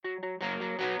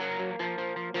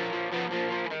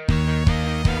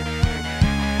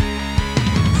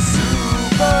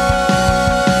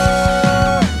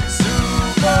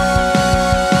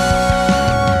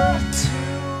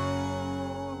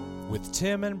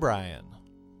Tim and Brian.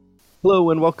 Hello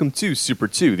and welcome to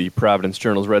SuperTwo, the Providence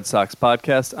Journal's Red Sox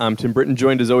podcast. I'm Tim Britton,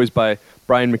 joined as always by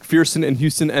Brian McPherson in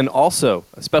Houston, and also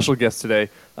a special guest today,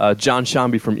 John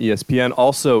Sciambi from ESPN,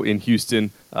 also in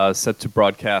Houston, set to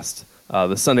broadcast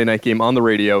the Sunday night game on the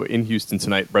radio in Houston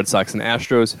tonight, Red Sox and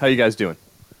Astros. How you guys doing?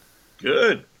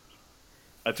 Good.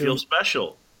 I feel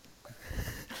special. You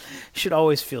should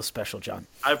always feel special, John.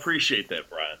 I appreciate that,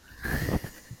 Brian.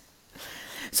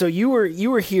 So you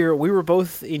were here. We were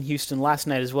both in Houston last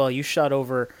night as well. You shot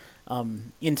over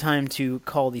in time to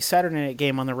call the Saturday night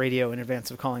game on the radio in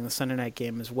advance of calling the Sunday night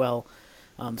game as well.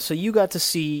 So you got to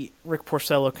see Rick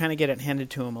Porcello kind of get it handed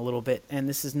to him a little bit, and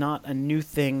this is not a new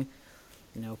thing.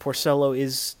 You know, Porcello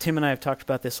is, Tim and I have talked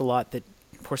about this a lot, that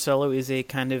Porcello is a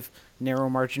kind of narrow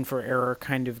margin for error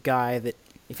kind of guy that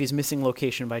if he's missing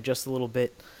location by just a little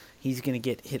bit, he's going to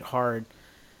get hit hard.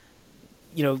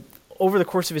 You know, over the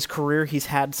course of his career, he's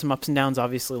had some ups and downs.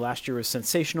 Obviously, last year was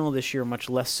sensational. This year,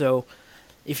 much less so.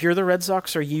 If you're the Red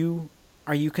Sox, are you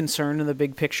concerned in the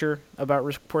big picture about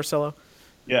Rick Porcello?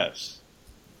 Yes.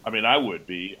 I mean, I would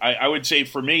be. I would say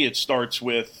for me it starts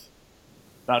with,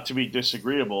 not to be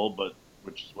disagreeable, but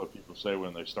which is what people say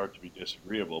when they start to be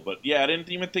disagreeable. But, yeah, I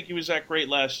didn't even think he was that great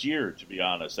last year, to be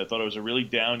honest. I thought it was a really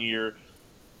down year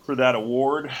for that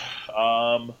award.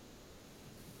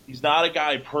 He's not a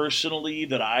guy personally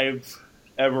that I've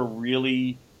ever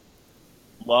really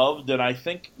loved, and I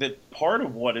think that part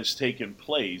of what has taken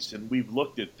place, and we've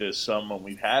looked at this some when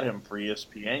we've had him for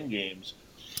ESPN games,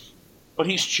 but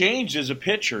he's changed as a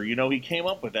pitcher. You know, he came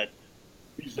up with that.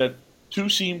 He's that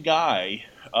two-seam guy,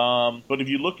 but if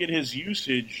you look at his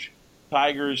usage,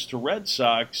 Tigers to Red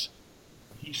Sox,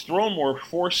 he's thrown more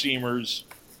four-seamers.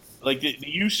 Like the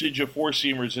usage of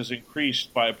four-seamers has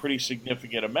increased by a pretty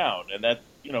significant amount, and that,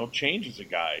 you know, changes a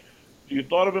guy. You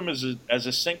thought of him as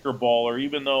a sinker baller,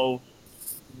 even though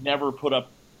he never put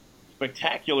up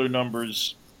spectacular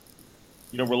numbers,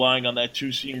 you know, relying on that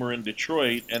two-seamer in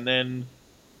Detroit. And then,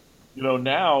 you know,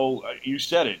 now, you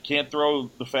said it, can't throw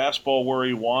the fastball where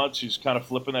he wants. He's kind of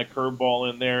flipping that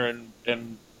curveball in there and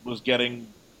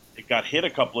it got hit a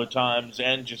couple of times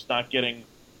and just not getting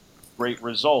great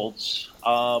results.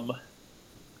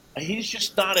 He's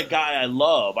just not a guy I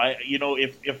love.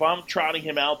 If I'm trotting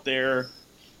him out there,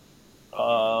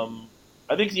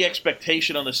 I think the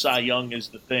expectation on the Cy Young is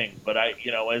the thing. But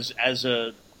as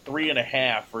a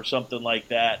 3.5 or something like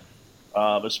that,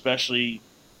 especially,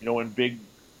 you know, in big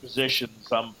positions,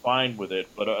 I'm fine with it.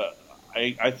 But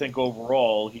I think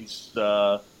overall he's.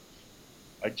 I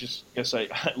guess I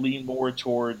lean more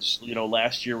towards, you know,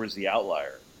 last year was the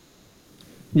outlier.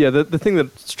 Yeah, the thing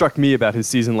that struck me about his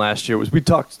season last year was we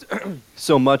talked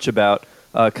so much about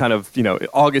kind of, you know,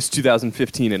 August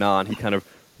 2015 and on, he kind of,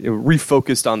 you know,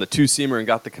 refocused on the two-seamer and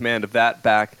got the command of that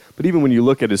back. But even when you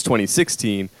look at his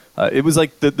 2016, it was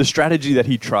like the strategy that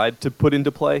he tried to put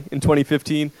into play in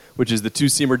 2015, which is the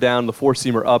two-seamer down, the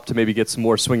four-seamer up to maybe get some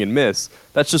more swing and miss.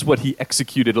 That's just what he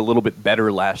executed a little bit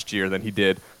better last year than he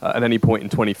did at any point in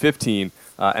 2015.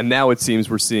 And now it seems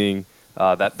we're seeing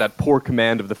that poor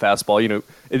command of the fastball. You know,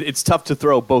 it's tough to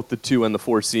throw both the two and the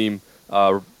four seam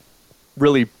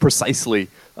really precisely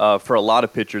for a lot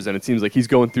of pitchers, and it seems like he's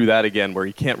going through that again, where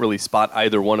he can't really spot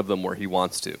either one of them where he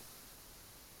wants to.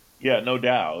 Yeah, no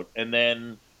doubt.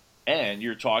 And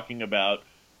you're talking about,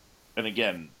 and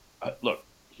again, look,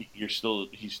 he's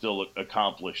still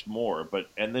accomplished more,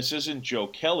 and this isn't Joe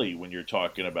Kelly when you're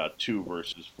talking about two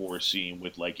versus four seam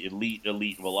with like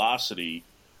elite velocity.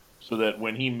 So that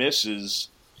when he misses,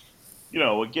 you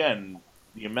know, again,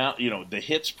 the amount, you know, the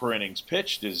hits per innings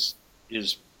pitched is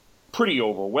pretty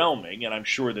overwhelming, and I'm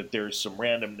sure that there's some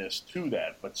randomness to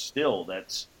that, but still,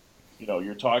 that's, you know,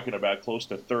 you're talking about close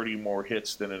to 30 more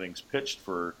hits than innings pitched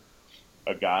for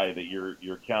a guy that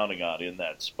you're counting on in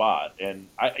that spot. And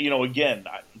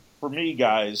for me,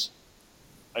 guys,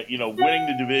 you know, winning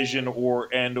the division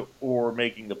or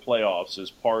making the playoffs is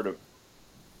part of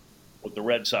what the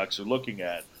Red Sox are looking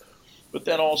at. But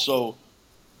then also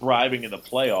thriving in the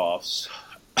playoffs,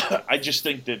 I just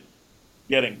think that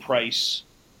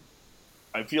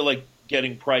I feel like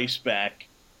getting Price back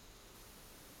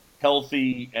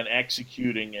healthy and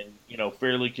executing and, you know,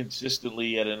 fairly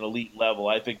consistently at an elite level,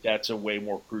 I think that's a way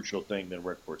more crucial thing than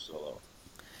Rick Porcello.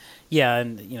 Yeah,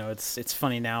 and, you know, it's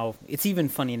funny now. It's even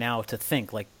funny now to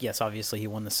think, like, yes, obviously he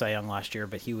won the Cy Young last year,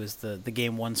 but he was the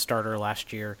Game 1 starter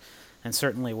last year. And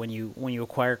certainly when you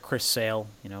acquire Chris Sale,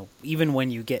 you know, even when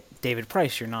you get David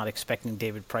Price, you're not expecting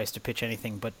David Price to pitch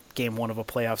anything but Game 1 of a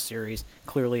playoff series.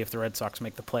 Clearly, if the Red Sox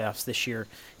make the playoffs this year,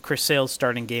 Chris Sale's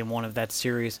starting Game 1 of that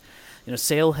series. You know,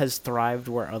 Sale has thrived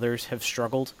where others have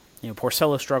struggled.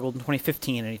 Porcello struggled in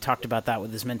 2015, and he talked about that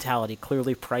with his mentality.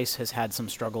 Clearly, Price has had some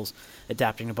struggles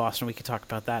adapting to Boston. We could talk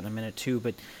about that in a minute, too.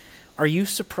 But are you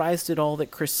surprised at all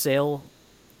that Chris Sale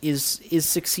is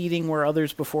succeeding where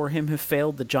others before him have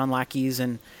failed? The John Lackeys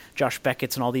and Josh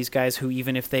Beckett's and all these guys who,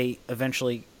 even if they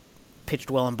eventually pitched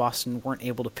well in Boston, weren't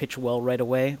able to pitch well right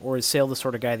away? Or is Sale the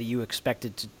sort of guy that you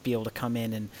expected to be able to come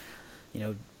in and,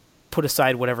 put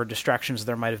aside whatever distractions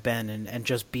there might have been and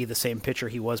just be the same pitcher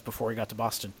he was before he got to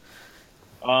Boston?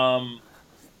 All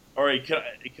right,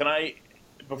 can I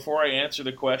before I answer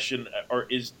the question,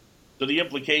 so the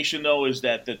implication though is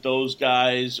that those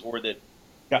guys or that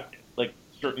like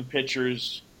certain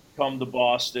pitchers come to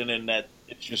Boston and that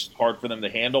it's just hard for them to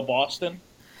handle Boston?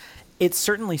 It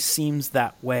certainly seems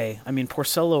that way. I mean,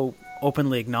 Porcello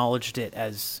openly acknowledged it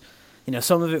as,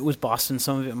 some of it was Boston,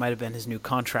 some of it might have been his new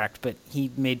contract, but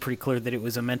he made pretty clear that it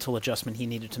was a mental adjustment he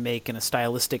needed to make and a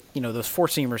stylistic, those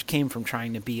four-seamers came from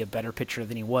trying to be a better pitcher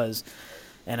than he was.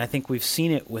 And I think we've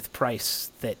seen it with Price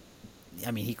that,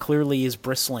 he clearly is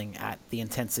bristling at the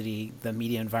intensity, the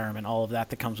media environment, all of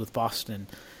that comes with Boston.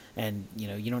 And,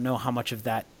 you don't know how much of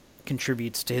that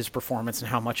contributes to his performance and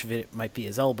how much of it might be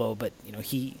his elbow, but,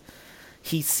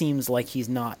 he seems like he's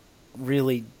not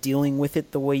really dealing with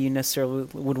it the way you necessarily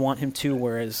would want him to,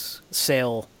 whereas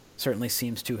Sale certainly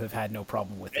seems to have had no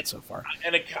problem with it so far.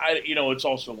 And it's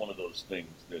also one of those things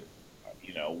that,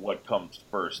 what comes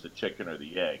first, the chicken or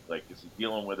the egg? Like, is he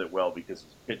dealing with it well because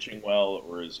he's pitching well,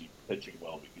 or is he pitching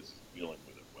well because he's dealing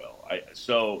with it well?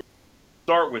 So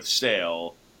start with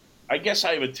Sale. I guess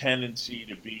I have a tendency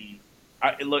to be.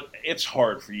 Look, it's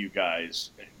hard for you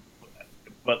guys.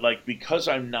 But, because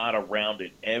I'm not around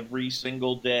it every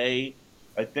single day,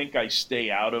 I think I stay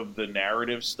out of the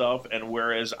narrative stuff. And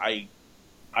whereas I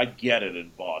get it in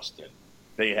Boston,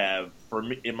 they have, for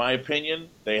me, in my opinion,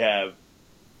 they have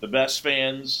the best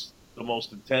fans, the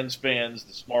most intense fans,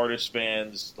 the smartest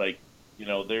fans.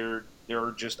 They're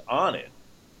just on it.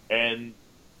 And,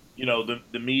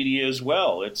 the media as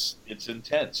well. It's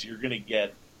intense. You're going to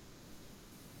get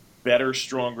better,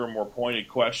 stronger, more pointed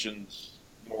questions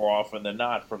more often than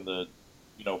not from the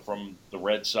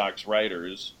Red Sox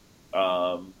writers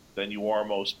than you are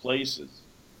most places.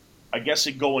 I guess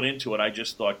going into it, I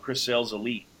just thought Chris Sale's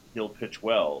elite. He'll pitch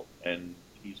well, and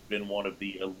he's been one of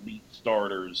the elite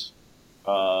starters.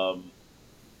 And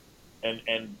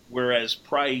whereas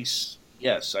Price,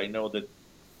 yes, I know that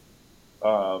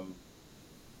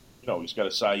he's got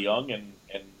a Cy Young, and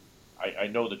I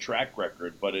know the track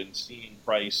record, but in seeing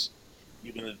Price,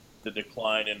 even the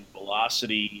decline in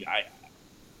velocity. I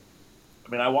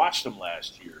watched him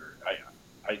last year.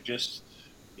 It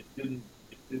didn't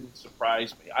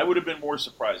surprise me. I would have been more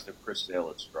surprised if Chris Sale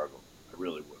had struggled. I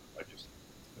really would. Because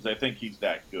I think he's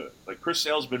that good. Chris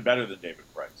Sale's been better than David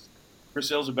Price. Chris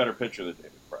Sale's a better pitcher than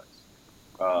David Price.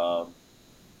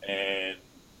 And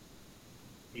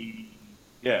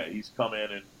he's come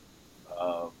in and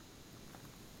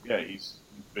he's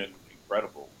been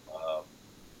incredible.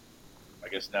 I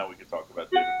guess now we can talk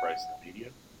about David Price in the media.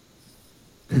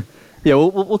 Yeah,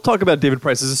 we'll talk about David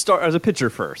Price as a pitcher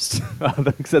first.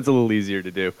 That's a little easier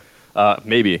to do,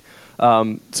 maybe.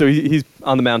 So he's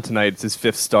on the mound tonight. It's his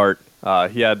fifth start.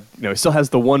 He still has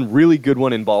the one really good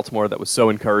one in Baltimore that was so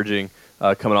encouraging,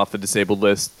 coming off the disabled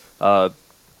list.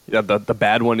 The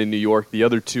bad one in New York. The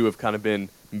other two have kind of been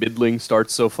middling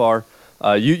starts so far.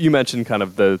 You mentioned kind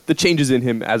of the changes in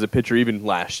him as a pitcher even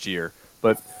last year,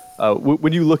 but.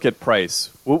 When you look at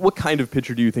Price, what kind of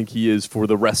pitcher do you think he is for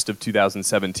the rest of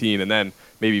 2017, and then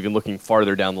maybe even looking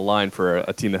farther down the line for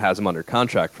a team that has him under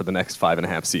contract for the next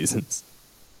 5.5 seasons?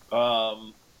 I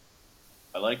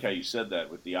like how you said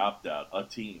that with the opt-out, a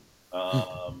team.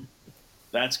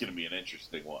 That's going to be an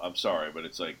interesting one. I'm sorry, but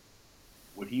it's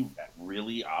would he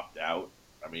really opt out?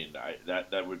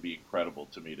 That would be incredible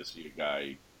to me to see a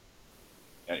guy.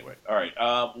 Anyway, all right.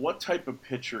 What type of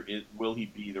pitcher will he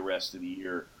be the rest of the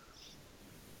year?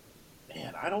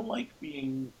 Man, I don't like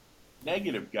being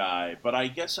negative guy, but I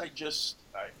guess I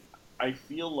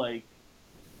feel like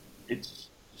it's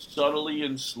subtly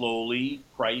and slowly.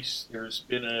 Price, there's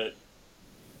been a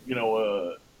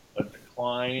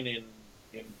decline in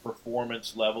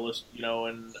performance level,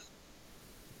 and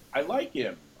I like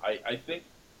him. I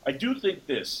do think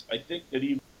this. I think that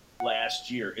even last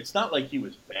year, it's not like he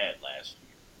was bad last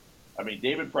year.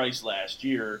 David Price last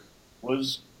year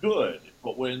was good,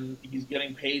 but when he's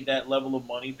getting paid that level of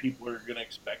money, people are going to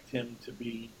expect him to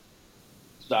be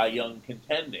Cy Young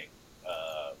contending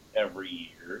every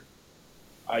year.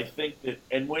 I think that,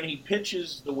 and when he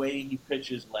pitches the way he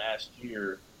pitches last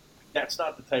year, that's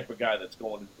not the type of guy that's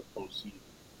going into the postseason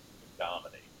to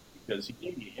dominate, because he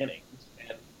gave you innings,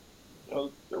 and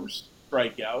there were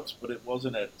strikeouts, but it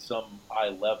wasn't at some high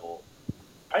level.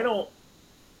 I don't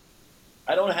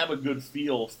have a good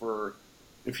feel for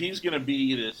if he's going to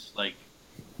be this like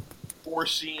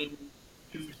 4-seam,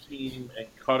 2-seam, and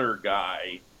cutter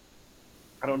guy.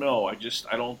 I don't know. I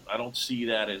don't see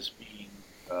that as being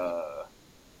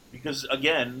because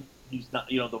again, he's not.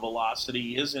 The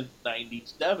velocity isn't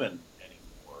 97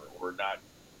 anymore, or not.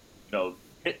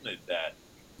 Hitting it that.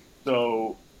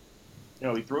 So,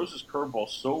 he throws his curveball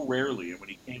so rarely, and when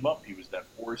he came up, he was that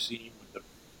 4-seam with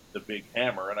the big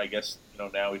hammer, and I guess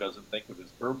now he doesn't think of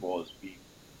his curveball as being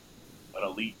an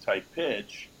elite type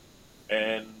pitch,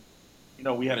 and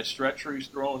we had a stretch where he's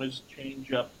throwing his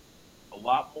changeup a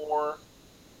lot more.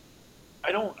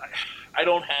 I don't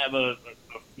have a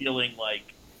feeling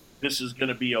like this is going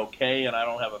to be okay, and I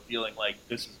don't have a feeling like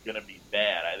this is going to be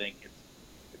bad. I think it's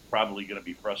probably going to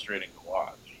be frustrating to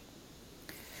watch.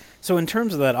 So in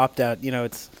terms of that opt-out,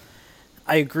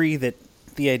 I agree that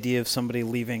the idea of somebody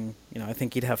leaving, I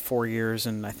think he'd have 4 years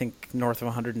and I think north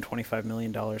of $125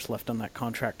 million left on that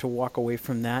contract to walk away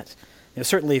from that.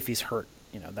 Certainly if he's hurt,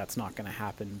 that's not going to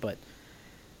happen. But,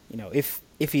 if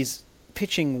he's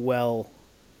pitching well,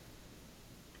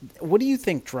 what do you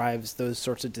think drives those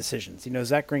sorts of decisions?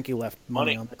 Zach Greinke left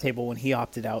money on the table when he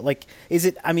opted out. Like,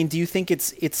 do you think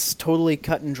it's totally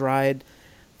cut and dried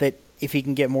that if he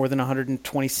can get more than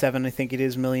 127, I think it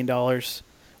is, $1 million,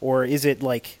 or is it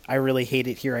like, I really hate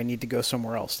it here, I need to go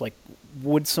somewhere else? Like,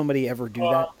 would somebody ever do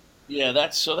that? Yeah,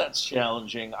 that's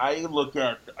challenging. I look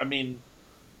at,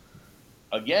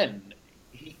 again,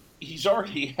 he's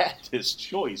already had this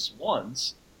choice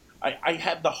once. I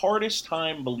had the hardest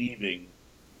time believing,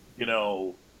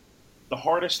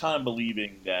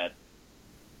 that,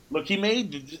 look, he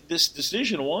made this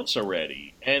decision once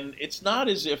already, and it's not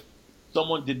as if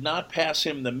someone did not pass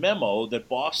him the memo that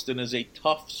Boston is a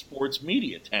tough sports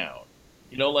media town.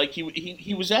 Like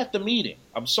he was at the meeting.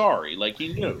 I'm sorry, like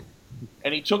he knew,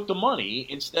 and he took the money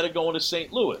instead of going to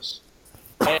St. Louis.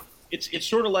 And it's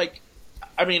sort of like,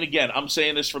 again, I'm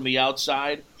saying this from the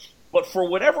outside, but for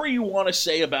whatever you want to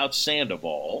say about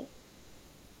Sandoval,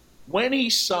 when he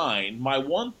signed, my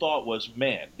one thought was,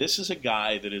 man, this is a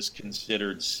guy that is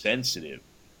considered sensitive.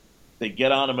 They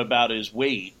get on him about his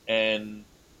weight, and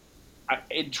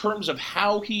in terms of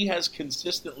how he has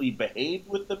consistently behaved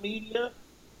with the media,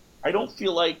 I don't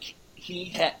feel like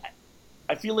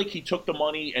I feel like he took the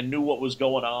money and knew what was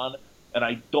going on, and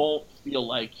I don't feel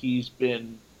like he's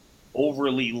been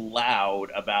overly loud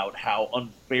about how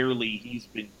unfairly he's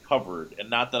been covered. And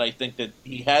not that I think that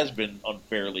he has been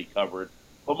unfairly covered,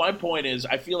 but my point is,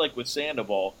 I feel like with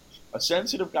Sandoval, a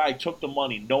sensitive guy took the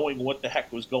money knowing what the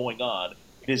heck was going on.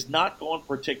 It has not gone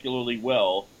particularly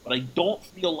well, but I don't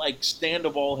feel like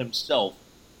Sandoval himself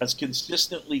has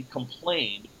consistently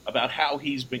complained about how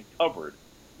he's been covered,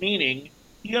 meaning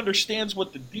he understands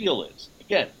what the deal is.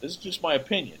 Again, this is just my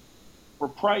opinion. For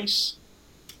Price,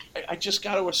 I just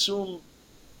got to assume,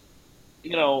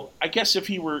 I guess if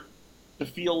he were to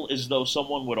feel as though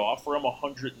someone would offer him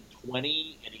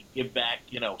 120 and he'd give back,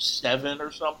 7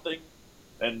 or something,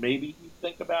 then maybe he'd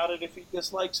think about it if he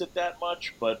dislikes it that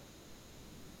much, but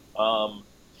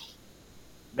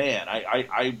man,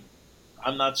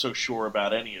 I'm not so sure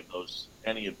about any of those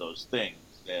things.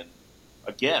 And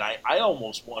again, I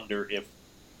almost wonder if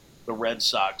the Red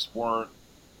Sox weren't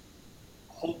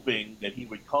hoping that he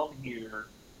would come here,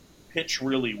 pitch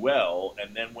really well,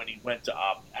 and then when he went to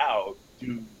opt out,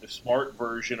 do the smart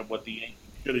version of what the Yankees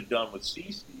should have done with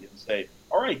CeCe and say,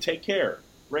 all right, take care.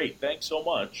 Great, thanks so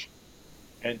much.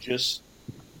 And just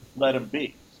let him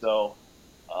be. So,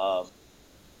 I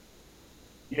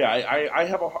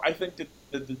think that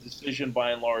the decision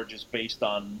by and large is based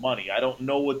on money. I don't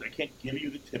know I can't give you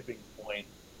the tipping point,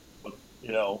 but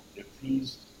if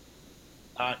he's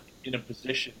not in a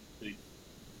position to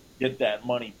get that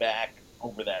money back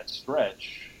over that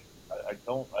stretch, I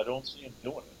don't see him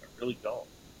doing it. I really don't.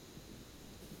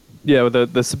 Yeah, the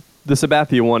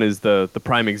Sabathia one is the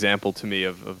prime example to me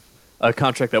of a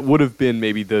contract that would have been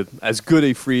maybe as good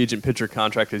a free agent pitcher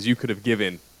contract as you could have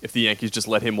given if the Yankees just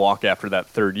let him walk after that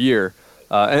third year.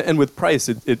 And with Price,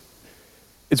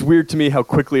 it's weird to me how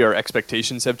quickly our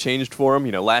expectations have changed for him.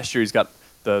 Last year he's got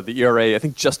the ERA, I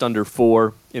think, just under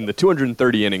 4 in the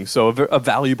 230 innings, so a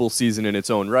valuable season in its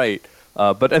own right.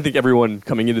 But I think everyone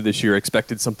coming into this year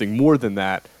expected something more than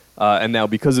that. And now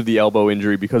because of the elbow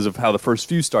injury, because of how the first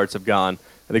few starts have gone,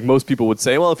 I think most people would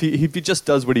say, well, if he just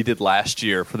does what he did last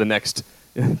year for the next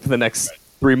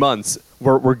 3 months,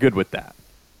 we're good with that.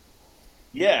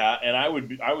 Yeah, and I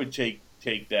would take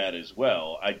that as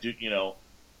well. I do,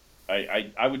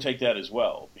 I would take that as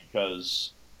well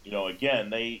because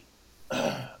again,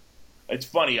 It's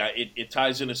funny. It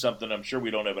ties into something. I'm sure we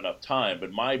don't have enough time,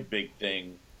 but my big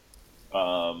thing,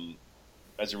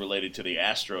 as it related to the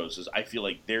Astros, is I feel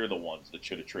like they're the ones that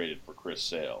should have traded for Chris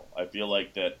Sale. I feel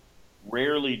like that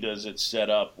rarely does it set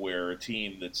up where a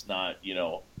team that's not,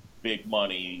 big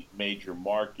money, major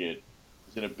market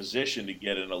is in a position to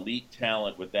get an elite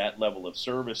talent with that level of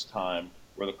service time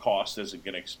where the cost isn't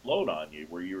going to explode on you,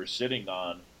 where you were sitting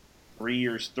on 3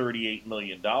 years, $38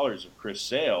 million of Chris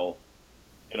Sale.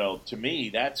 To me,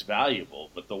 that's valuable.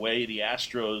 But the way the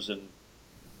Astros and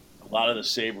a lot of the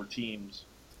Sabre teams,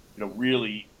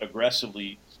 really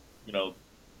aggressively,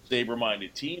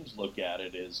 Sabre-minded teams look at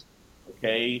it is,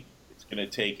 okay, it's going to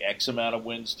take X amount of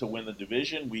wins to win the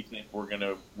division. We think we're going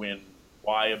to win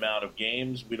Y amount of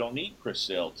games. We don't need Chris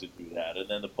Sale to do that. And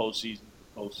then the postseason.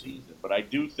 But I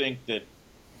do think that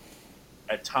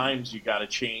at times you got to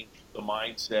change the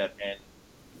mindset. And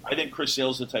I think Chris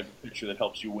Sale's the type of pitcher that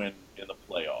helps you win in the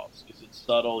playoffs. Is it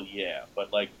subtle? Yeah. But,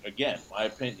 again, my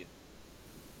opinion,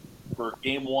 for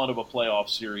game one of a playoff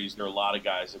series, there are a lot of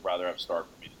guys that rather have start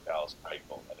for me than Dallas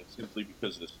Keuchel, and it's simply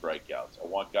because of the strikeouts. I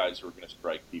want guys who are going to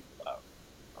strike people out.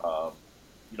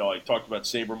 I talked about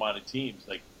saber-minded teams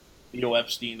like Theo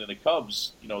Epstein and the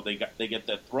Cubs. They get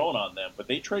that thrown on them, but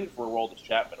they traded for Aroldis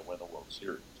Chapman to win the World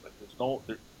Series.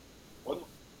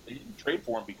 They didn't trade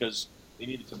for him because they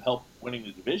needed some help winning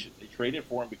the division. They traded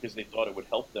for him because they thought it would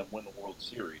help them win the World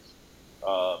Series.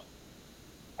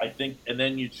 I think, and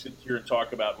then you sit here and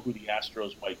talk about who the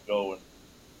Astros might go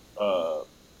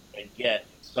and get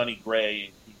Sonny Gray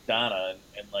and Keith Donna,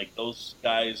 and those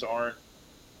guys aren't.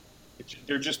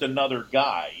 They're just another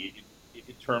guy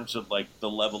in terms of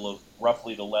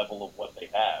roughly the level of what they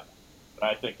have. And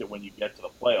I think that when you get to the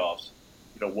playoffs,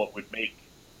 what would make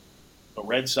the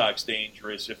Red Sox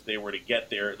dangerous if they were to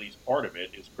get there, at least part of it,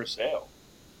 is Chris Sale.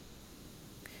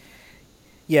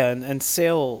 Yeah, and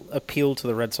Sale appealed to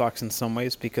the Red Sox in some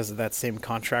ways because of that same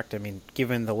contract. I mean,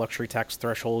 given the luxury tax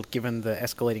threshold, given the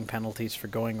escalating penalties for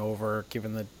going over,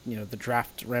 given the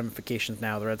draft ramifications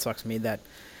now, the Red Sox made that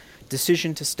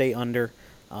decision to stay under,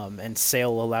 and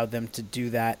Sale allowed them to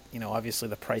do that. Obviously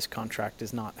the Price contract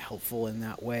is not helpful in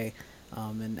that way,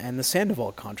 and the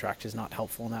Sandoval contract is not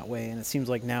helpful in that way. And it seems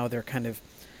like now they're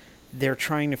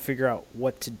trying to figure out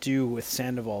what to do with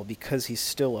Sandoval because he's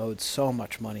still owed so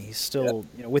much money. He's still,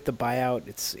 with the buyout,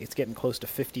 it's getting close to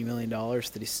 $50 million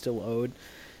that he's still owed.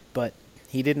 But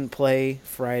he didn't play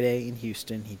Friday in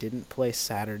Houston. He didn't play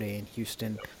Saturday in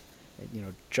Houston.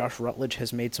 Josh Rutledge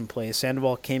has made some plays.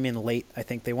 Sandoval came in late. I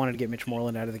think they wanted to get Mitch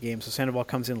Moreland out of the game, so Sandoval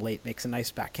comes in late, makes a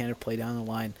nice backhanded play down the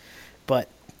line. But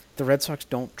the Red Sox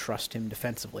don't trust him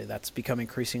defensively. That's become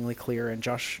increasingly clear, and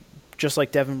just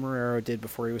like Devin Marrero did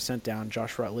before he was sent down,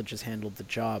 Josh Rutledge has handled the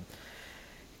job.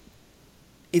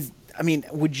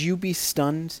 Would you be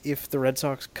stunned if the Red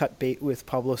Sox cut bait with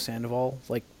Pablo Sandoval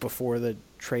before the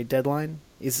trade deadline?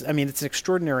 It's an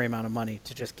extraordinary amount of money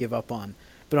to just give up on.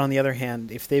 But on the other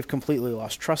hand, if they've completely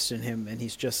lost trust in him and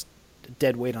he's just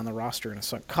dead weight on the roster and a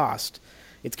sunk cost,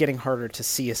 it's getting harder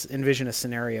to envision a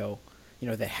scenario,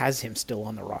 that has him still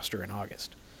on the roster in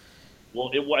August.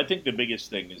 Well, I think the biggest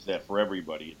thing is that for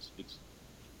everybody, it's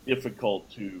difficult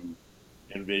to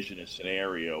envision a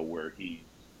scenario where he's,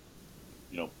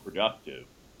 productive.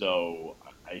 So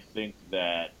I think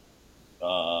that,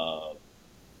 I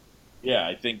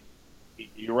think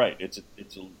you're right. It's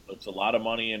a lot of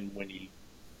money, and when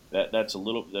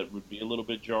that would be a little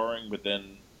bit jarring. But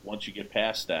then once you get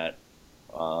past that,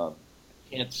 I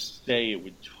can't say it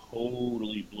would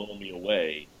totally blow me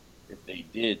away if they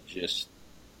did just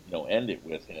end it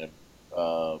with him,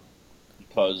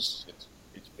 because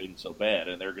it's been so bad,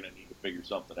 and they're going to need to figure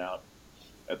something out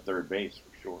at third base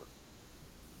for sure.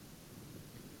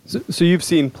 So you've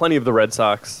seen plenty of the Red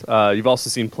Sox. You've also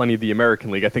seen plenty of the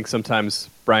American League. I think sometimes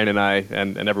Brian and I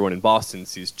and everyone in Boston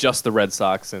sees just the Red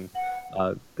Sox, and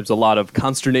there's a lot of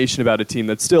consternation about a team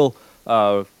that's still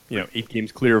 8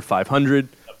 games clear of 500,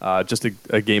 just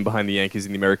a game behind the Yankees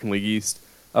in the American League East.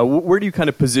 Where do you kind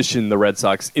of position the Red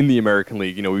Sox in the American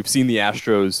League? We've seen the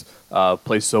Astros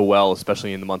play so well,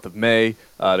 especially in the month of May,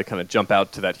 to kind of jump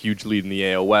out to that huge lead in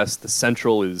the AL West. The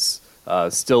Central is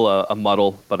still a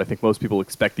muddle, but I think most people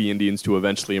expect the Indians to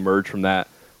eventually emerge from that.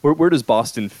 Where does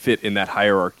Boston fit in that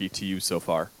hierarchy to you so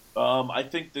far? I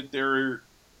think that the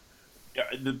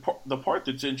part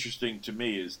that's interesting to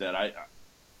me is that I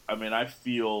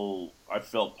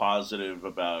felt positive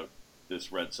about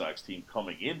this Red Sox team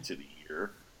coming into the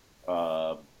year.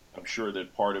 I'm sure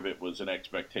that part of it was an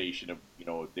expectation of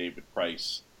David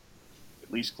Price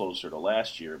at least closer to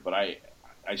last year, but I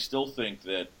still think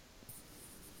that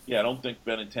I don't think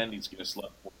Benintendi's going to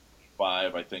slip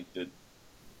 45. I think that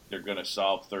they're going to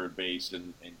solve third base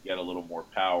and get a little more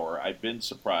power. I've been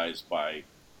surprised by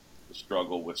the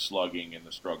struggle with slugging and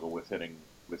the struggle with hitting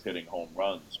home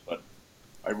runs, but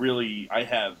I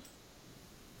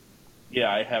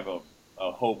have a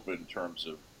hope in terms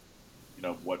of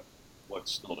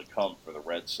what's still to come for the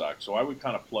Red Sox. So I would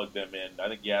kind of plug them in. I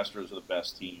think the Astros are the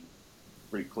best team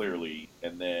pretty clearly,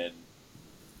 and then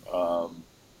I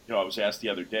was asked the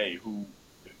other day who,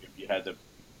 if you had to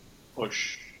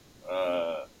push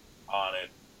on it,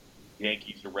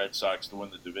 Yankees or Red Sox to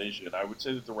win the division, I would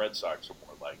say that the Red Sox are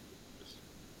more likely.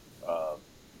 I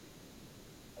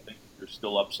think there's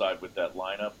still upside with that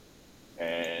lineup,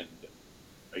 and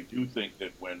I do think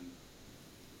that when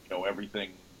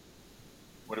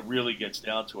it really gets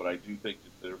down to it, I do think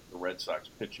that the Red Sox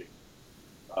pitching,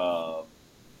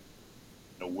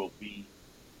 will be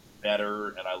better,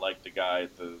 and I like the guy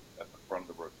at the front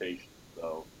of the rotation.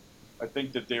 So I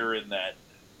think that they're in that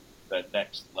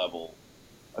next level.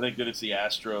 I think that it's the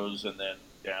Astros, and then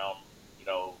down,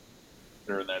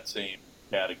 they're in that same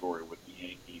category with the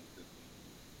Yankees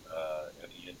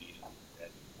and the Indians,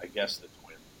 and I guess the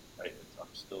Twins. I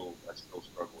still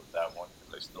struggle with that one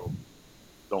because I still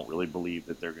don't really believe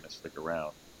that they're going to stick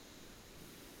around.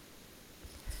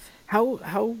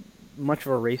 How much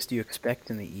of a race do you expect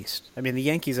in the East? I mean, the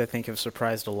Yankees, I think, have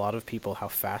surprised a lot of people how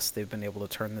fast they've been able to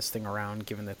turn this thing around,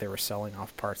 given that they were selling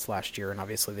off parts last year, and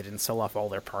obviously they didn't sell off all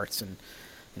their parts, and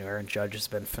Aaron Judge has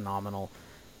been phenomenal.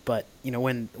 But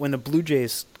when the Blue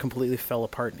Jays completely fell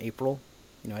apart in April,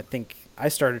 I think I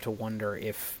started to wonder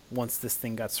if once this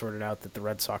thing got sorted out that the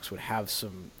Red Sox would have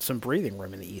some breathing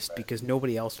room in the East, because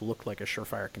nobody else looked like a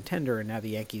surefire contender, and now the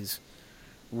Yankees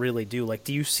really do. Like,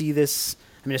 do you see this?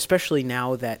 I mean, especially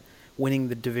now that winning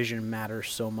the division matters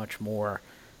so much more,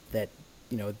 that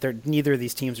neither of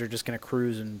these teams are just going to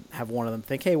cruise and have one of them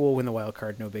think, hey, we'll win the wild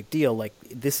card, no big deal. Like,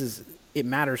 it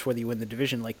matters whether you win the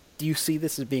division. Like, do you see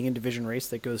this as being a division race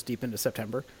that goes deep into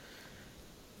September?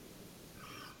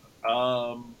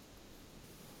 I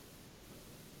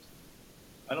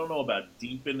don't know about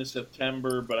deep into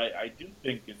September, but I do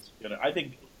think it's gonna. I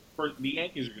think the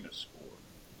Yankees are gonna score,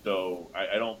 so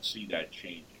I don't see that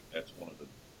changing. That's one of the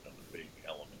big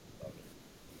elements of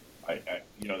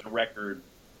it. The record.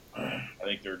 I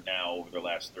think they're now over their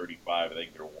last 35. I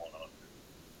think they're 100,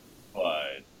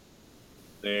 but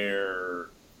they're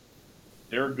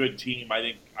a good team. I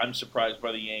think I'm surprised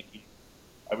by the Yankees.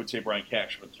 I would say Brian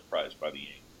Cashman's surprised by the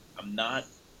Yankees. I'm not.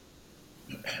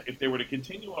 If they were to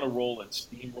continue on a roll and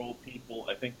steamroll people,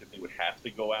 I think that they would have to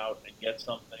go out and get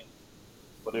something.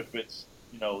 But if it's,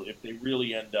 if they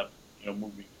really end up,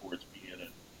 moving towards being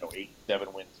an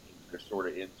 8-7 win team, they're sort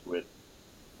of into it,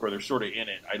 or they're sort of in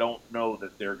it. I don't know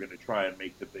that they're going to try and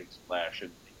make the big splash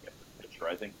and get the pitcher.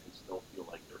 I think they still feel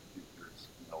like their future's,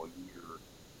 a year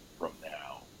from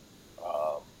now.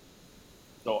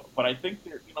 But I think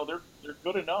they're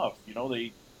good enough.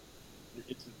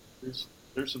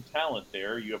 There's some talent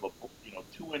there. You have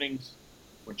 2 innings.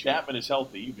 When Chapman is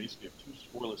healthy, you basically have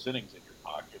 2 scoreless innings in your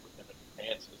pocket with him in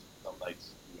Kansas. Some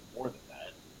nights even more than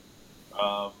that.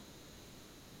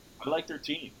 I like their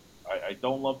team. I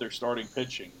don't love their starting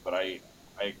pitching, but I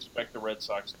expect the Red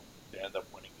Sox to end up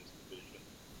winning this division.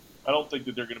 I don't think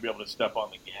that they're going to be able to step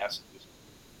on the gas and just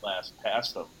blast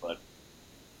past them, but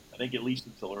I think at least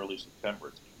until early September,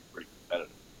 it's going to be pretty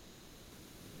competitive.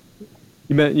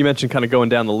 You mentioned kind of going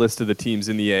down the list of the teams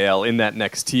in the AL in that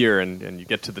next tier, and you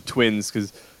get to the Twins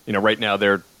because right now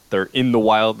they're in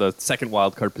the second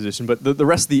wild card position. But the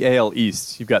rest of the AL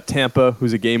East, you've got Tampa,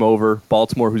 who's a game over,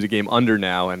 Baltimore, who's a game under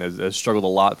now and has struggled a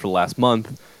lot for the last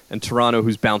month, and Toronto,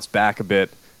 who's bounced back a bit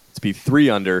to be 3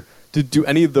 under. Do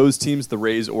any of those teams, the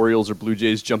Rays, Orioles, or Blue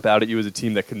Jays, jump out at you as a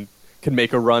team that can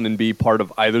make a run and be part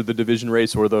of either the division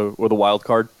race or the wild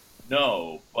card?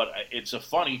 No, but it's a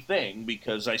funny thing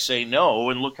because I say no,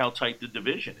 and look how tight the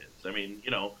division is. I mean,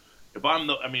 if I'm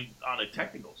on a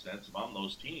technical sense, if I'm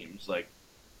those teams, like,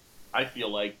 I feel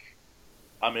like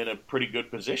I'm in a pretty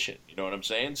good position. You know what I'm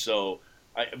saying? So,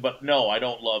 but no, I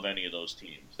don't love any of those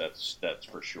teams. That's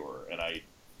for sure. And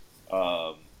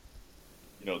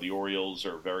the Orioles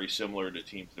are very similar to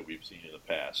teams that we've seen in the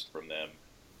past from them.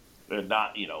 They're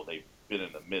not, they've been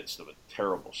in the midst of a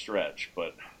terrible stretch,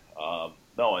 but.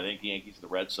 No, I think the Yankees and the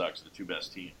Red Sox are the 2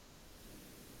 best teams.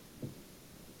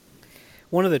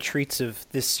 One of the treats of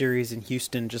this series in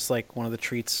Houston, just like one of the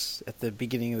treats at the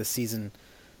beginning of the season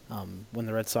when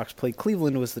the Red Sox played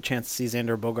Cleveland, was the chance to see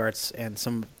Xander Bogaerts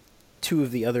and 2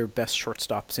 of the other best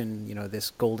shortstops in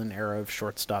this golden era of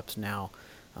shortstops now,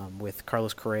 with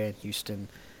Carlos Correa in Houston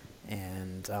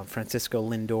and Francisco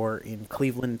Lindor in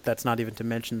Cleveland. That's not even to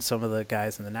mention some of the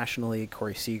guys in the National League,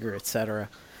 Corey Seager, etc.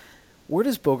 Where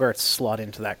does Bogaerts slot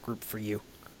into that group for you?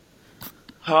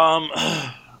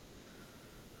 Yeah,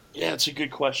 it's a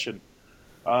good question.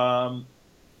 I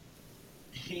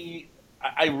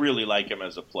really like him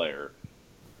as a player.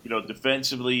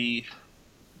 Defensively,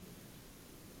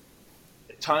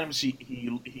 at times he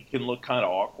can look kind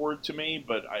of awkward to me,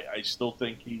 but I still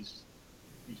think he's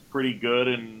pretty good.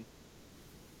 And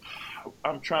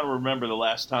I'm trying to remember the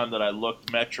last time that I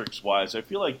looked metrics-wise. I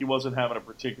feel like he wasn't having a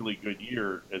particularly good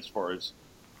year as far as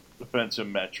defensive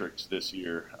metrics this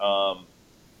year. I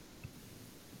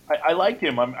like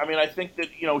him. I think that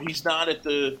he's not at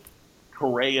the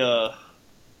Correa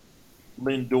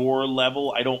Lindor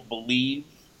level. I don't believe.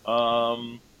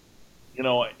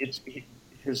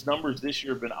 His numbers this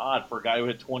year have been odd for a guy who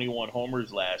had 21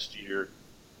 homers last year.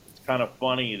 It's kind of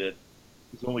funny that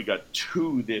he's only got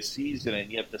 2 this season,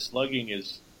 and yet the slugging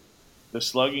is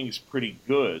pretty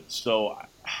good. So,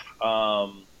 I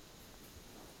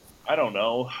don't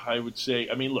know. I would say,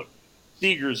 look,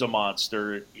 Seager's a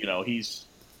monster.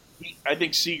 I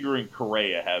think Seager and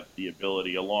Correa have the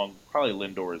ability, along probably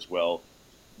Lindor as well,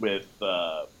 with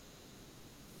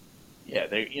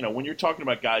when you're talking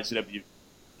about guys that have the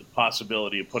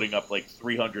possibility of putting up like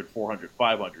 300, 400,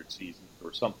 500 seasons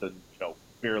or something,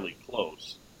 fairly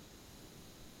close.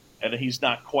 And he's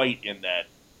not quite in that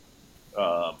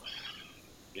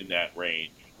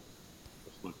range.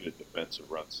 Just looking at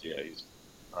defensive runs, yeah, he's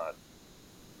not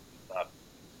at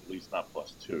least not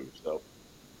 +2. So,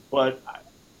 but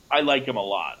I like him a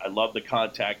lot. I love the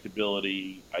contact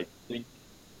ability. I think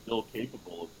he's still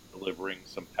capable of delivering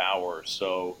some power.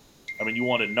 So, you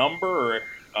want a number? Or,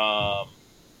 I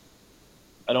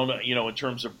don't know. In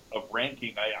terms of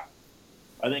ranking,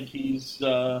 I think he's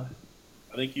one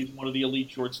of the elite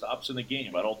shortstops in the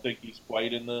game. I don't think he's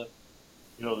quite in the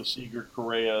the Seager,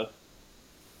 Correa,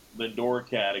 Lindor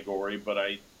category, but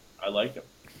I like him.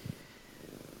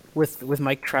 With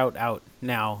Mike Trout out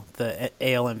now, the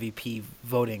AL MVP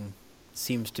voting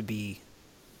seems to be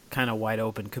kind of wide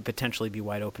open. Could potentially be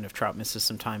wide open if Trout misses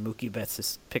some time. Mookie Betts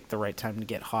has picked the right time to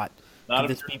get hot.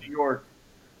 Not if you're in New York.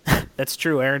 That's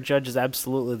true. Aaron Judge is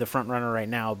absolutely the front runner right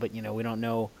now, but we don't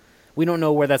know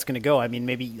where that's going to go.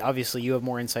 Maybe obviously you have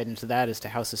more insight into that as to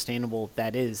how sustainable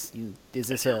that is. Is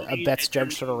this a Betts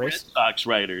Judge sort of race? Red Sox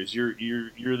writers, you're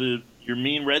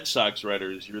mean Red Sox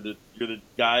writers. You're the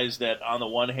guys that on the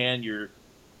one hand you're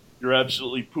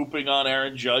absolutely pooping on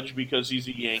Aaron Judge because he's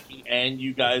a Yankee, and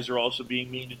you guys are also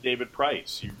being mean to David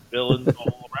Price. You're villains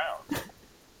all around.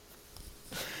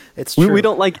 It's true. We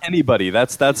don't like anybody.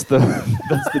 That's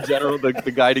the general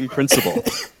the guiding principle.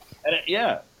 And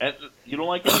and you don't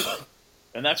like anybody,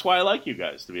 and that's why I like you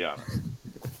guys, to be honest.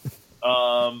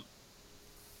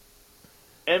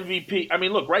 MVP.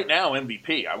 Look, right now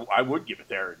MVP. I would give it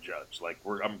to Aaron Judge.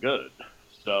 I'm good.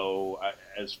 So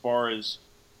as far as,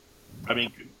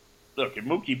 look, if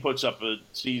Mookie puts up a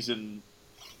season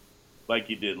like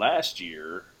he did last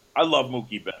year, I love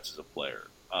Mookie Betts as a player.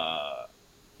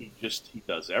 He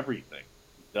does everything.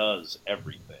 He does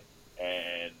everything.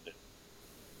 And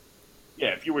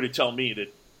yeah, if you were to tell me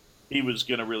that he was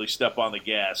going to really step on the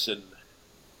gas and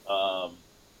the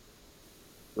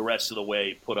rest of the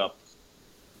way put up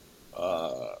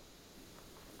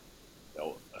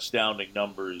astounding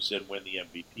numbers and win the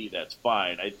MVP, that's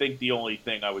fine. I think the only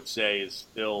thing I would say is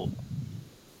still,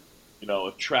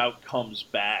 if Trout comes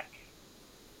back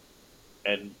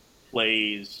and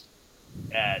plays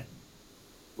at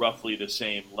roughly the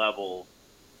same level,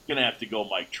 you're going to have to go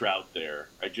Mike Trout there.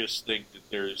 I just think that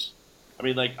there's,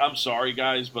 I'm sorry,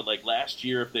 guys, but last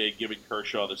year, if they had given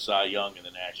Kershaw the Cy Young in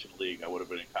the National League, I would have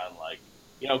been kind of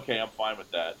okay, I'm fine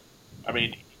with that.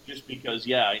 Just because,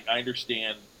 I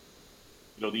understand,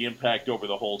 the impact over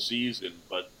the whole season,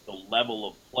 but the level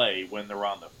of play when they're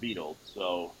on the field.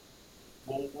 So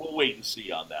we'll wait and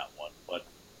see on that one. But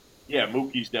yeah,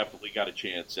 Mookie's definitely got a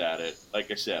chance at it. Like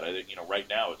I said, I think right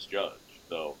now it's Judge.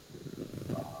 So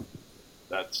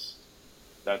that's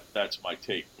my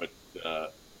take. But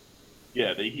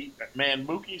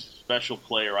Mookie's a special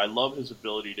player. I love his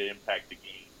ability to impact the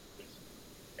game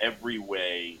every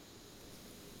way.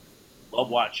 Love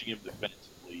watching him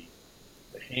defensively.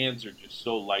 The hands are just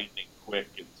so lightning quick,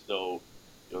 and so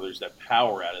there's that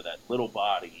power out of that little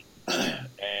body,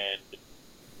 and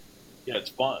yeah, it's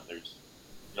fun. There's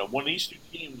one of these two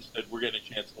teams that we're getting a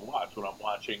chance to watch when I'm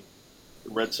watching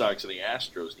the Red Sox and the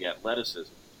Astros. The athleticism is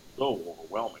so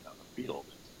overwhelming on the field.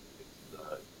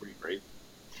 It's pretty great.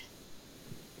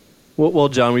 Well,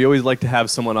 John, we always like to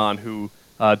have someone on who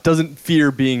doesn't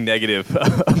fear being negative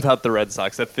about the Red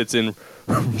Sox. That fits in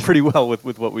pretty well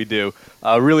with what we do.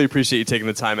 Really appreciate you taking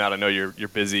the time out. I know you're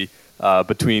busy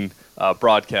between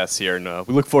broadcasts here, and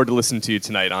we look forward to listening to you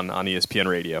tonight on ESPN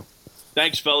Radio.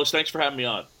 Thanks, fellas. Thanks for having me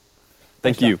on.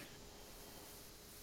 Thank you.